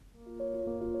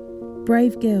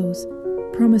Brave girls,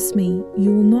 promise me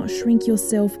you will not shrink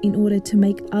yourself in order to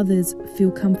make others feel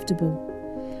comfortable,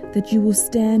 that you will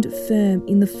stand firm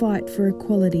in the fight for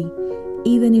equality,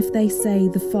 even if they say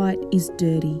the fight is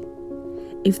dirty.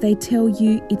 If they tell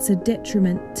you it's a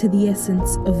detriment to the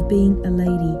essence of being a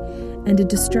lady and a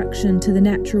destruction to the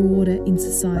natural order in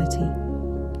society.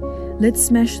 Let's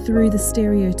smash through the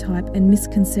stereotype and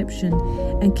misconception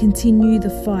and continue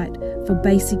the fight for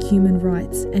basic human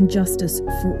rights and justice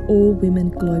for all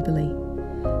women globally.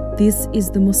 This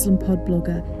is the Muslim Pod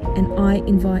Blogger, and I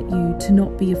invite you to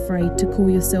not be afraid to call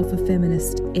yourself a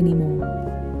feminist anymore.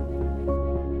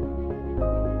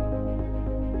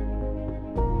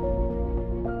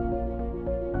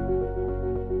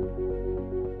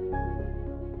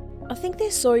 I think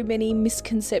there's so many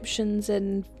misconceptions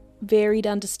and varied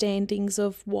understandings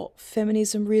of what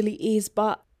feminism really is,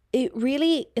 but it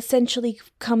really essentially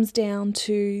comes down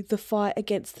to the fight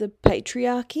against the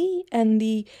patriarchy and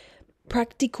the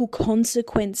practical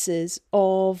consequences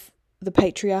of the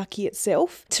patriarchy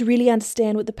itself. To really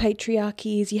understand what the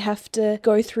patriarchy is, you have to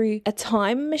go through a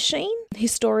time machine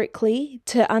historically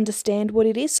to understand what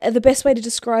it is. The best way to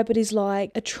describe it is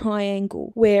like a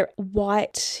triangle where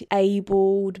white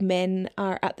abled men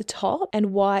are at the top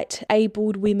and white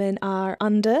abled women are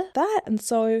under that, and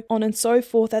so on and so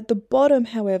forth. At the bottom,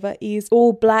 however, is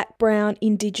all black, brown,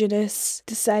 indigenous,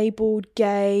 disabled,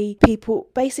 gay people,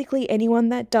 basically anyone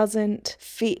that doesn't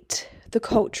fit the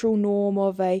cultural norm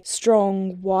of a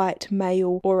strong white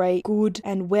male or a good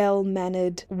and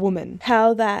well-mannered woman.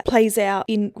 How that plays out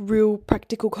in real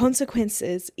practical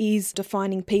consequences is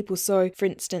defining people. So, for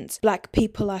instance, black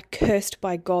people are cursed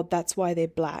by God, that's why they're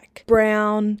black.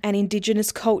 Brown and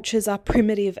indigenous cultures are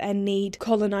primitive and need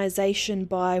colonization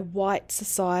by white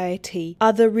society.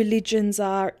 Other religions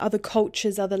other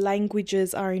cultures, other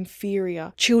languages are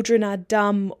inferior. Children are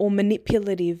dumb or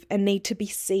manipulative and need to be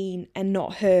seen and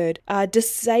not heard.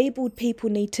 Disabled people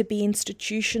need to be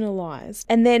institutionalized.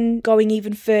 And then going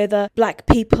even further, black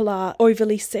people are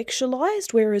overly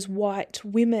sexualized, whereas white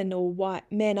women or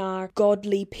white men are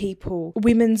godly people.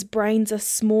 Women's brains are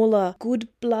smaller. Good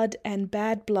blood and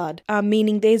bad blood,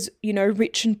 meaning there's,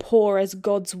 rich and poor as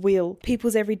God's will.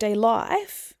 People's everyday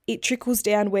life, it trickles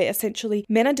down where essentially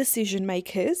men are decision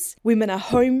makers, women are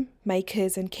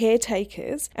homemakers and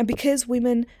caretakers, and because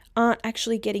women aren't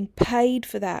actually getting paid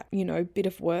for that, bit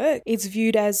of work, it's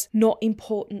viewed as not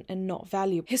important and not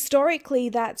valuable. Historically,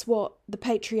 that's what the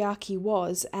patriarchy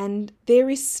was, and there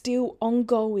is still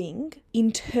ongoing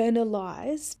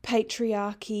internalized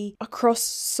patriarchy across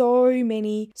so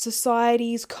many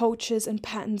societies, cultures, and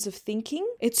patterns of thinking.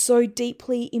 It's so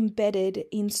deeply embedded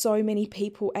in so many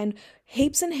people, and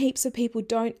heaps and heaps of people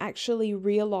don't actually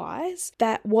realize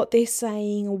that what they're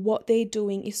saying or what they're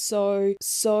doing is so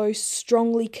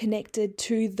strongly connected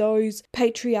to those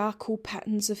patriarchal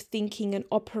patterns of thinking and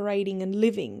operating and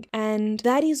living. And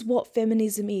that is what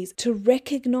feminism is, to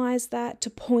recognize that, to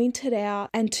point it out,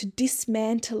 and to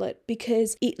dismantle it,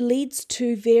 because it leads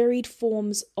to varied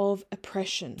forms of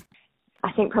oppression.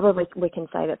 I think probably we can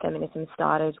say that feminism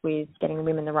started with getting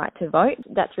women the right to vote.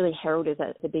 That's really heralded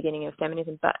as the beginning of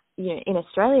feminism. But, in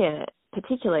Australia,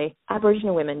 particularly,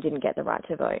 Aboriginal women didn't get the right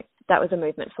to vote. That was a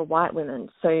movement for white women.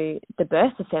 So the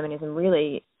birth of feminism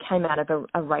really came out of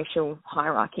a racial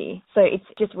hierarchy. So it's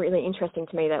just really interesting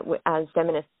to me that as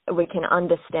feminists, we can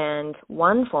understand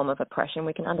one form of oppression,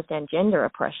 we can understand gender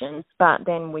oppression, but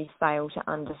then we fail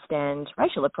to understand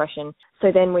racial oppression.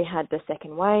 So then we had the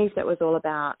second wave that was all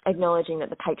about acknowledging that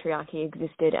the patriarchy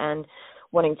existed and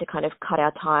wanting to kind of cut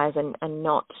our ties and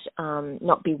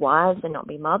not be wives and not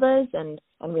be mothers and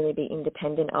really be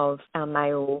independent of our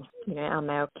male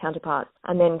counterparts.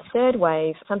 And then third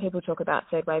wave, some people talk about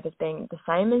third wave as being the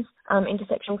same as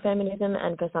intersectional feminism,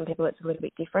 and for some people it's a little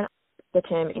bit different. The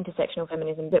term intersectional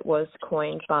feminism that was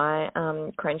coined by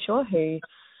Crenshaw, who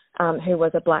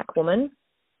was a black woman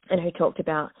and who talked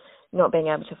about not being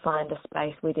able to find a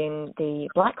space within the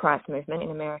Black rights movement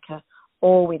in America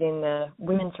or within the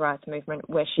women's rights movement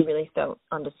where she really felt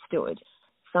understood.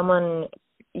 Someone,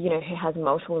 who has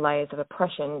multiple layers of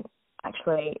oppression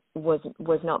actually was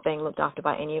not being looked after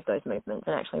by any of those movements,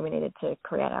 and actually we needed to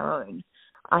create our own.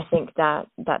 I think that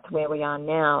that's where we are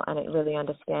now, and it really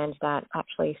understands that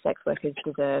actually sex workers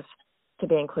deserve to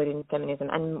be included in feminism,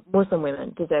 and Muslim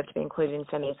women deserve to be included in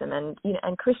feminism, and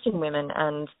and Christian women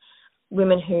and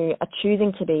women who are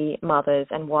choosing to be mothers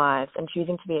and wives and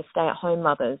choosing to be stay-at-home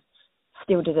mothers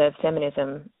still deserve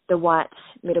feminism. The white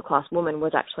middle-class woman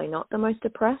was actually not the most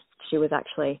oppressed. She was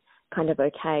actually kind of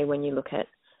okay when you look at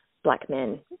black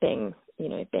men being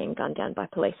gunned down by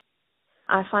police.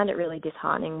 I find it really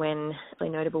disheartening when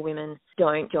notable women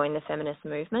don't join the feminist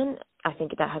movement. I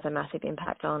think that has a massive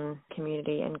impact on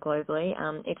community and globally.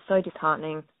 It's so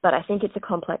disheartening, but I think it's a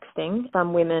complex thing.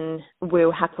 Some women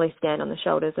will happily stand on the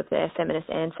shoulders of their feminist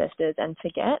ancestors and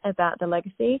forget about the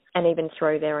legacy and even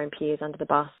throw their own peers under the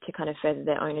bus to kind of further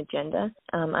their own agenda.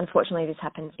 Unfortunately, this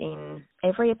happens in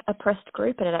every oppressed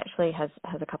group, and it actually has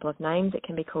a couple of names. It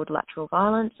can be called lateral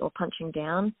violence or punching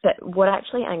down. But what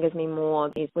actually angers me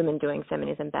more is women doing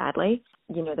feminism badly.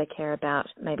 You know, they care about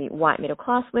maybe white middle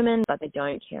class women, but they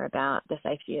don't care about the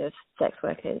safety of sex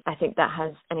workers. I think that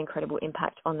has an incredible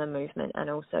impact on the movement and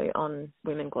also on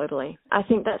women globally. I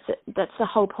think that's the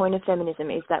whole point of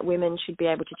feminism, is that women should be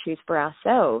able to choose for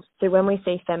ourselves. So when we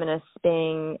see feminists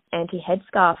being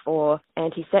anti-headscarf or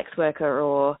anti-sex worker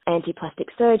or anti-plastic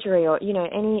surgery or, you know,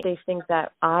 any of these things,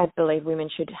 that I believe women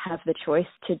should have the choice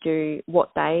to do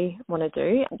what they want to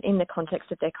do in the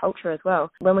context of their culture as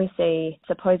well. When we see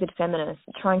supposed feminists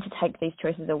trying to take these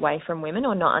choices away from women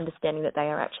or not understanding that they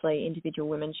are actually individual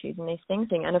women choosing these things,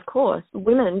 and of course,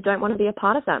 women don't want to be a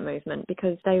part of that movement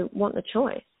because they want the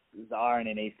choice. The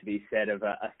irony needs to be said of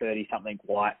a 30-something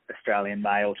white Australian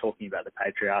male talking about the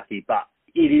patriarchy, but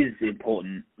it is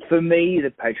important. For me, the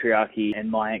patriarchy and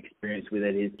my experience with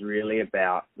it is really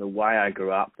about the way I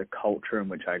grew up, the culture in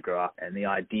which I grew up, and the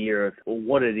idea of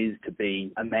what it is to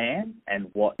be a man and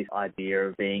what this idea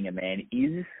of being a man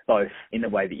is, both in the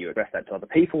way that you express that to other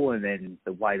people and then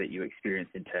the way that you experience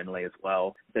internally as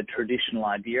well. The traditional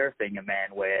idea of being a man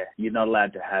where you're not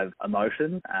allowed to have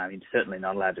emotions, you're certainly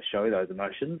not allowed to show those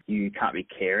emotions. You can't be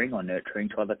caring or nurturing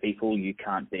to other people. You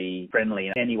can't be friendly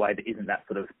in any way that isn't that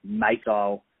sort of mate-style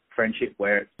friendship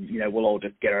where, you know, we'll all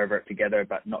just get over it together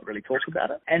but not really talk about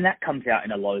it. And that comes out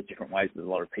in a lot of different ways with a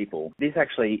lot of people. This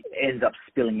actually ends up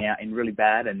spilling out in really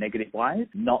bad and negative ways.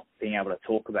 Not being able to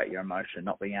talk about your emotion,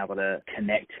 not being able to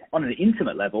connect on an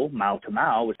intimate level, male to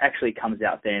male, which actually comes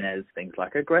out then as things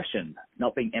like aggression,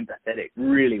 not being empathetic.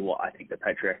 Really what I think the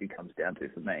patriarchy comes down to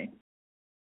for me.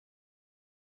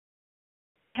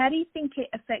 How do you think it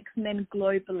affects men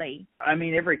globally? I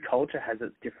mean, every culture has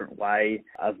its different way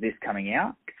of this coming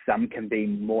out. Some can be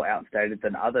more outdated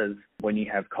than others. When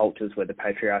you have cultures where the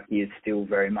patriarchy is still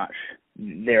very much,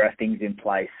 there are things in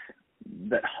place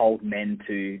that hold men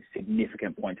to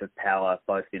significant points of power,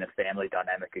 both in a family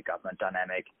dynamic, a government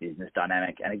dynamic, business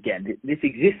dynamic. And again, this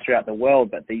exists throughout the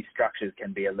world, but these structures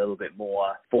can be a little bit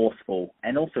more forceful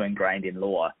and also ingrained in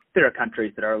law. There are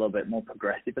countries that are a little bit more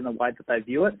progressive in the way that they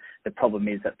view it. The problem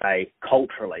is that they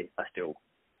culturally are still,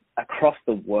 across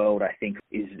the world, I think,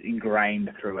 is ingrained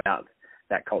throughout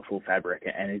that cultural fabric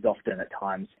and is often at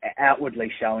times outwardly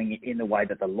showing in the way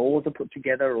that the laws are put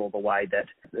together or the way that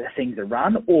things are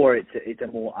run, or it's a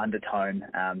more undertone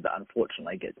that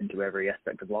unfortunately gets into every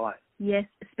aspect of life. Yes,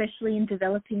 especially in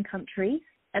developing countries.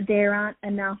 There aren't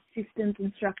enough systems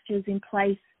and structures in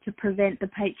place to prevent the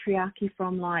patriarchy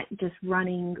from just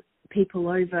running people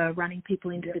over, running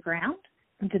people into the ground.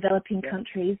 In developing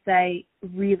countries, they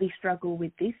really struggle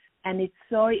with this. And it's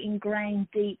so ingrained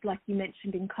deep, like you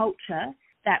mentioned, in culture,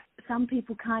 that some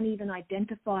people can't even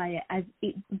identify it as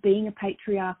it being a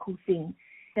patriarchal thing.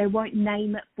 They won't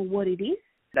name it for what it is.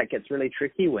 That gets really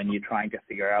tricky when you're trying to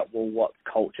figure out, well, what's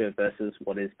culture versus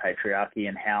what is patriarchy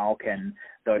and how can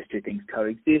those two things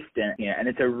coexist. And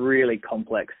it's a really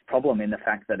complex problem in the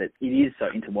fact that it is so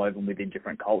interwoven within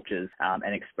different cultures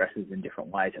and expresses in different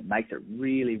ways. It makes it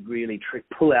really, really tricky.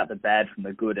 Pull out the bad from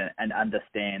the good and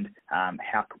understand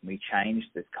how can we change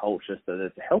this culture so that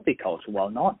it's a healthy culture while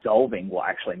not solving what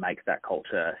actually makes that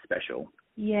culture special.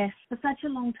 Yes, for such a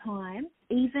long time,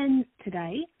 even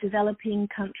today, developing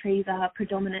countries are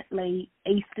predominantly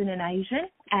Eastern and Asian,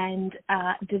 and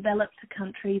developed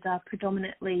countries are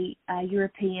predominantly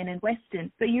European and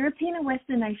Western. But European and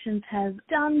Western nations have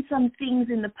done some things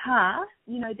in the past.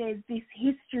 You know, there's this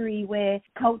history where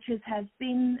cultures have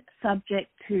been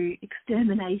subject to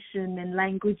extermination and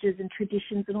languages and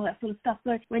traditions and all that sort of stuff.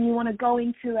 So when you want to go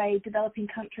into a developing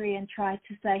country and try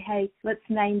to say, hey, let's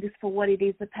name this for what it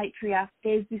is, the patriarch,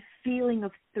 there's this feeling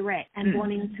of threat and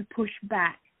wanting to push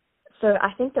back. So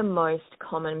I think the most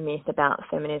common myth about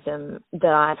feminism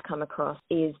that I've come across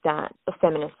is that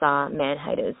feminists are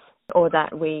man-haters, or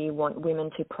that we want women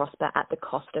to prosper at the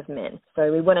cost of men.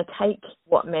 So we want to take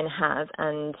what men have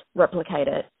and replicate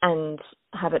it and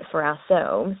have it for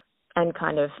ourselves and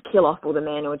kind of kill off all the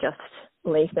men or just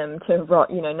leave them to rot,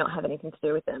 not have anything to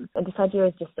do with them. And this idea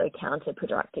is just so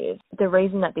counterproductive. The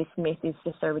reason that this myth is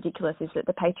just so ridiculous is that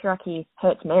the patriarchy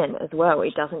hurts men as well.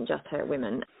 It doesn't just hurt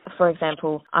women. For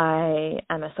example, I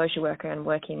am a social worker and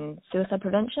work in suicide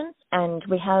prevention, and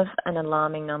we have an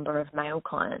alarming number of male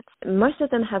clients. Most of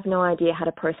them have no idea how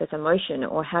to process emotion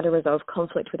or how to resolve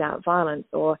conflict without violence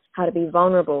or how to be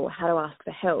vulnerable, how to ask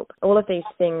for help. All of these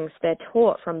things, they're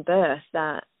taught from birth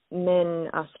that men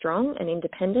are strong and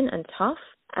independent and tough,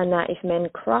 and that if men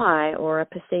cry or are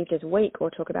perceived as weak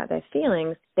or talk about their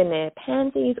feelings, then they're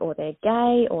pansies or they're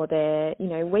gay or they're,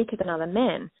 weaker than other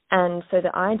men. And so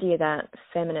the idea that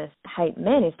feminists hate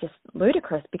men is just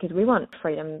ludicrous, because we want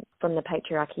freedom from the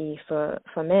patriarchy for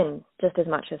men just as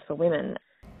much as for women.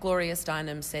 Gloria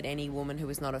Steinem said any woman who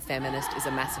is not a feminist is a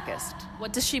masochist.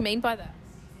 What does she mean by that?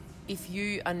 If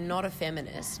you are not a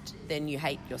feminist, then you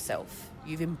hate yourself.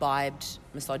 You've imbibed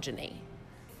misogyny.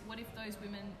 What if those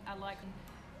women are like,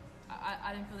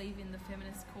 I don't believe in the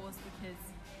feminist cause because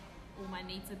all my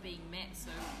needs are being met,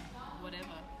 so whatever?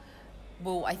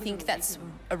 Well, I think that's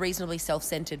a reasonably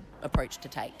self-centred approach to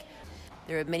take.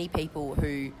 There are many people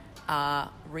who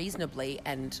are reasonably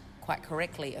and quite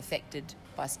correctly affected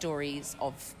by stories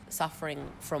of suffering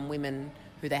from women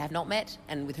who they have not met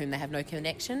and with whom they have no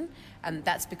connection, and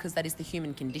that's because that is the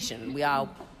human condition. We are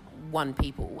one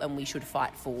people and we should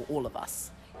fight for all of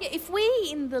us. Yeah, if we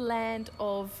in the land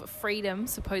of freedom,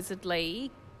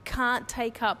 supposedly, can't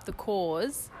take up the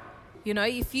cause,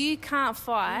 if you can't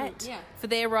fight for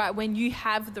their right when you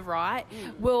have the right,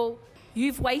 well,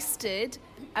 you've wasted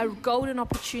a golden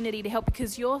opportunity to help,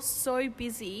 because you're so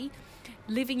busy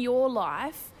living your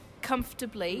life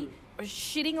comfortably,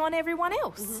 shitting on everyone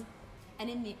else. Mm-hmm.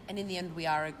 And in the end, we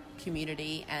are a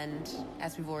community, and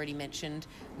as we've already mentioned,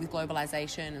 with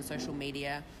globalisation and social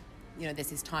media,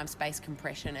 there's this time-space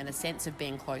compression and a sense of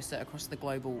being closer across the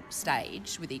global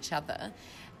stage with each other.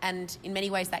 And in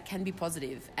many ways, that can be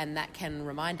positive, and that can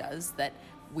remind us that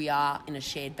we are in a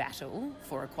shared battle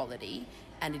for equality,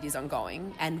 and it is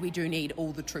ongoing, and we do need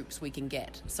all the troops we can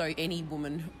get. So any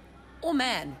woman or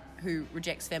man who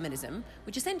rejects feminism,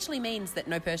 which essentially means that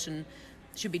no person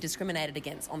should be discriminated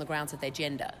against on the grounds of their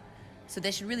gender. So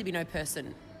there should really be no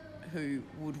person who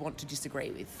would want to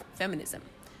disagree with feminism.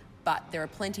 But there are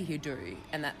plenty who do,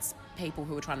 and that's people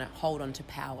who are trying to hold on to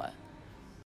power.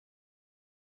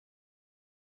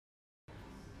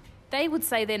 They would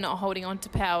say they're not holding on to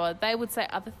power. They would say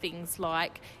other things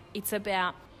like it's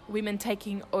about women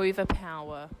taking over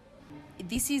power.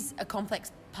 This is a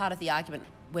complex part of the argument.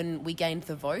 When we gained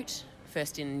the vote,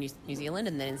 first in New Zealand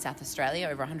and then in South Australia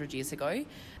over 100 years ago,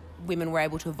 women were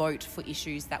able to vote for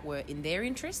issues that were in their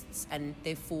interests, and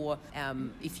therefore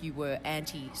if you were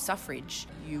anti-suffrage,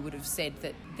 you would have said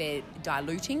that they're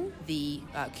diluting the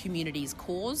community's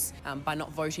cause by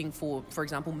not voting for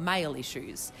example, male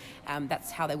issues.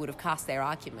 That's how they would have cast their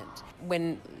argument.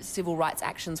 When civil rights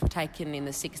actions were taken in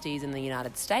the 60s in the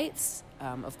United States,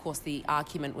 of course, the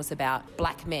argument was about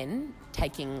black men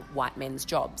taking white men's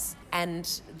jobs. And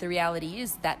the reality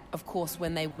is that, of course,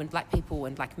 when black people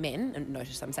and black men, and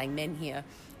notice I'm saying men here,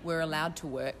 were allowed to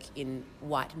work in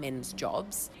white men's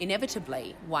jobs,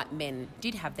 inevitably white men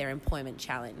did have their employment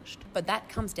challenged. But that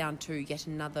comes down to yet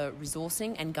another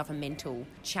resourcing and governmental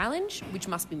challenge which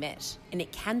must be met. And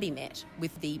it can be met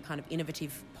with the kind of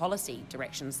innovative policy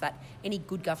directions that any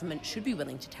good government should be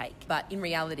willing to take. But in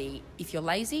reality, if you're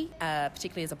lazy,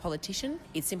 particularly as a politician,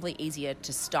 it's simply easier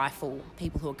to stifle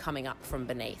people who are coming up from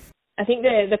beneath. I think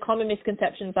the common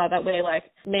misconceptions are that we're like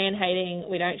man-hating,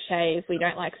 we don't shave, we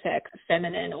don't like sex,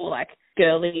 feminine or like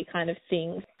girly kind of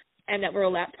things, and that we're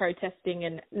all out protesting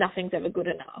and nothing's ever good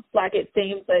enough. Like, it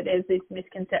seems that there's this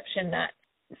misconception that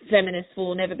feminists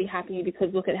will never be happy because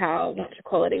look at how much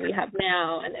equality we have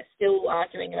now and they're still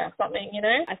arguing about something,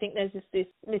 I think there's just this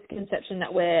misconception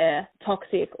that we're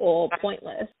toxic or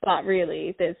pointless, but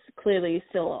really there's clearly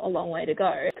still a long way to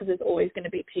go, because there's always going to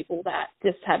be people that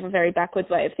just have a very backwards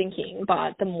way of thinking,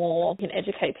 but the more you can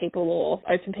educate people or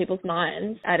open people's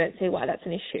minds, I don't see why that's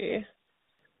an issue.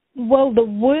 Well, the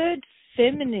word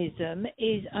feminism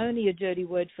is only a dirty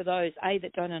word for those, A,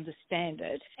 that don't understand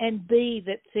it, and B,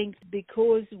 that think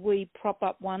because we prop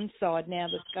up one side, now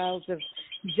the scales of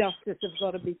justice have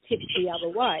got to be tipped the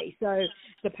other way. So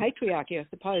the patriarchy, I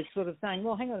suppose, sort of saying,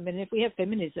 well, hang on a minute, if we have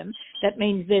feminism, that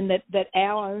means then that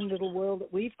our own little world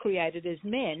that we've created as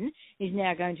men is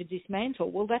now going to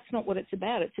dismantle. Well, that's not what it's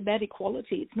about. It's about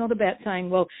equality. It's not about saying,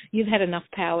 well, you've had enough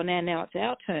power now it's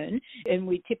our turn, and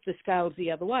we tip the scales the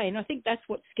other way. And I think that's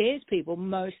what scares people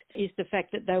most, is the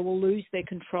fact that they will lose their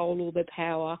control or their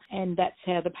power, and that's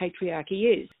how the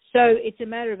patriarchy is. So it's a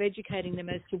matter of educating them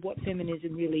as to what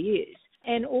feminism really is.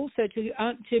 and also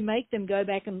to make them go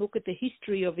back and look at the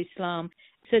history of Islam.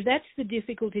 So that's the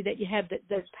difficulty that you have, that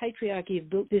the patriarchy have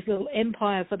built this little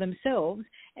empire for themselves,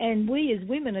 and we as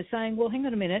women are saying, well, hang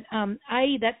on a minute,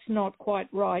 that's not quite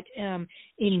right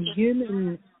in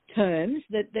human terms,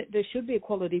 that there should be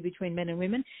equality between men and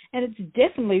women, and it's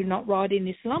definitely not right in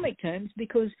Islamic terms,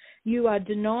 because you are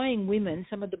denying women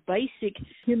some of the basic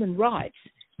human rights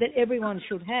that everyone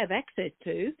should have access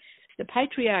to. The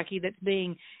patriarchy that's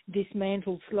being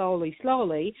dismantled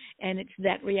slowly, and it's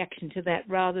that reaction to that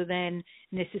rather than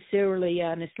necessarily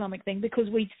an Islamic thing, because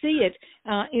we see it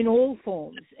in all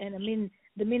forms. And I mean,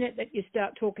 the minute that you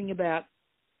start talking about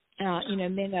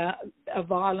men are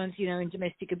violent, in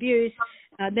domestic abuse,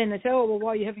 then they say, oh, well, why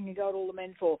are you having a go at all the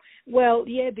men for? Well,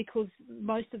 yeah, because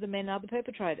most of the men are the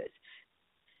perpetrators.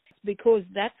 Because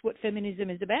that's what feminism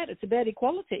is about. It's about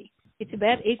equality. It's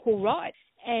about equal rights.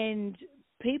 And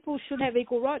people should have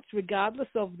equal rights regardless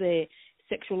of their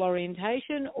sexual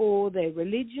orientation or their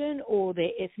religion or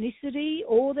their ethnicity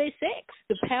or their sex.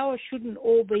 The power shouldn't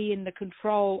all be in the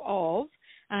control of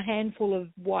a handful of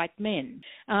white men.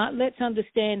 Let's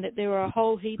understand that there are a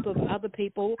whole heap of other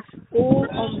people all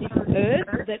on this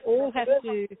earth that all have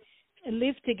to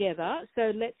live together,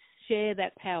 so let's share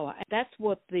that power. That's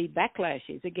what the backlash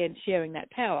is against sharing that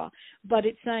power. But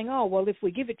it's saying, oh, well, if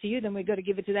we give it to you, then we've got to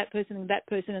give it to that person and that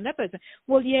person and that person.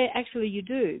 Well, yeah, actually you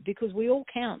do, because we all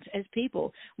count as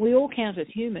people. We all count as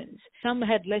humans. Some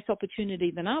had less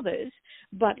opportunity than others,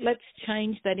 but let's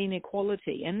change that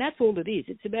inequality. And that's all it is.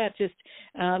 It's about just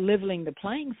levelling the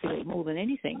playing field more than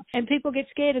anything. And people get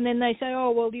scared, and then they say,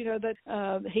 oh, well,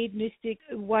 that hedonistic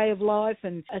way of life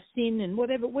and a sin and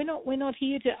whatever. We're not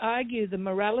here to argue the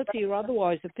morality or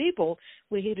otherwise of people.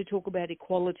 We're here to talk about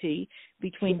equality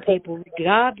between people,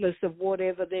 regardless of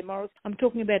whatever their morals. I'm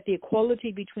talking about the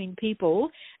equality between people,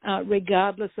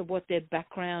 regardless of what their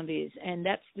background is. And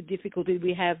that's the difficulty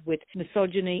we have with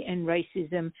misogyny and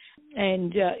racism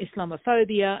and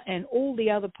Islamophobia and all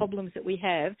the other problems that we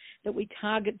have, that we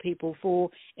target people for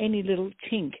any little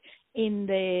chink in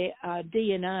their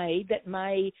DNA that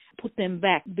may put them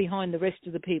back behind the rest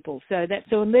of the people. So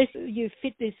unless you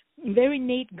fit this very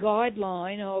neat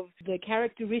guideline of the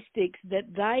characteristics that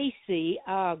they see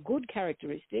are good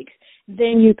characteristics,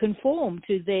 then you conform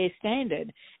to their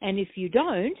standard. And if you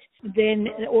don't, then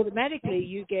automatically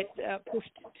you get pushed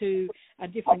to a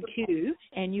different queue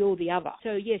and you're the other.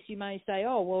 So yes, you may say,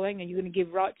 oh, well, hang on, you're going to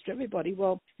give rights to everybody.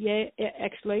 Well, yeah,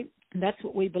 actually, that's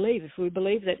what we believe. If we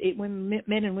believe that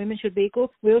men and women should be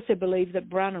equal, we also believe that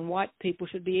brown and white people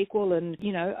should be equal, and,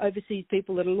 overseas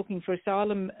people that are looking for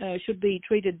asylum should be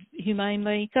treated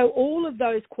humanely. So all of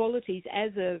those qualities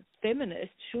as a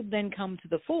feminist should then come to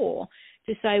the fore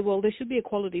to say, well, there should be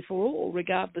equality for all,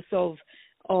 regardless of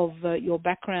your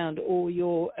background or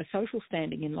your social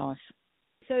standing in life.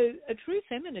 So a true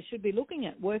feminist should be looking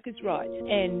at workers' rights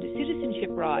and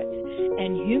citizenship rights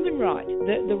and human rights,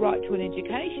 the right to an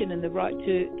education and the right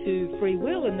to free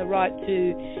will and the right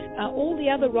to all the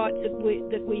other rights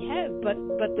that we have,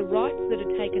 but the rights that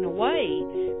are taken away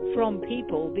from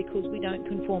people because we don't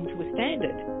conform to a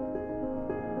standard.